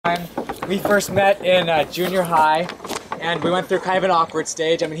We first met in junior high, and we went through kind of an awkward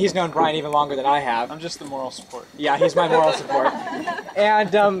stage. I mean, he's known Bryon even longer than I have. I'm just the moral support. Yeah, he's my moral support.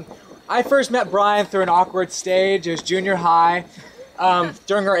 And I first met Bryon through an awkward stage. It was junior high.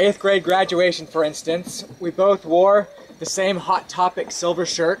 During our 8th grade graduation, for instance, we both wore the same Hot Topic silver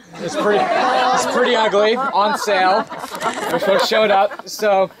shirt. It was pretty ugly, on sale. We both showed up,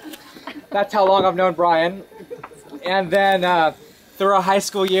 so that's how long I've known Bryon. And then through our high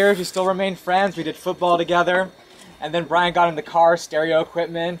school years, we still remained friends. We did football together. And then Bryon got in the car, stereo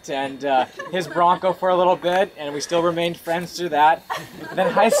equipment, and his Bronco for a little bit, and we still remained friends through that. And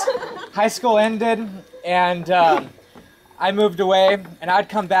then high school ended, and I moved away, and I'd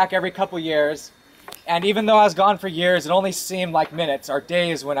come back every couple years. And even though I was gone for years, it only seemed like minutes or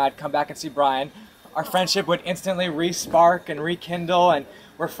days when I'd come back and see Bryon. Our friendship would instantly re-spark and rekindle, and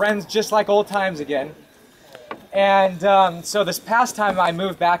we're friends just like old times again. And so this past time I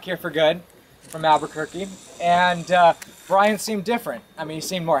moved back here for good from Albuquerque, and Bryon seemed different. I mean, he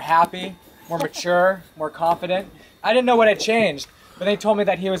seemed more happy, more mature, more confident. I didn't know what had changed, but they told me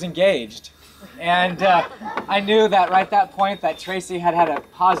that he was engaged. And I knew that right at that point that Tracy had had a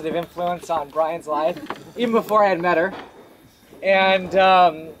positive influence on Bryon's life, even before I had met her. And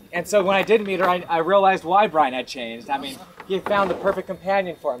so when I did meet her, I realized why Bryon had changed. I mean, he had found the perfect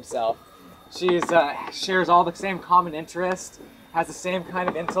companion for himself. She shares all the same common interests, has the same kind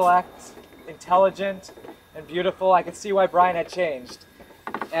of intellect, intelligent and beautiful. I could see why Bryon had changed.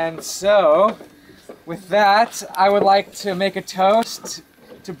 And so, with that, I would like to make a toast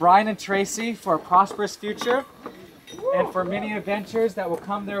to Bryon and Tracy for a prosperous future, and for many adventures that will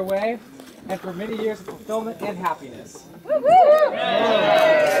come their way, and for many years of fulfillment and happiness.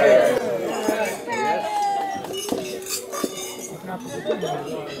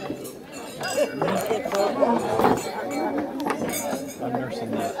 I'm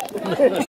nursing that.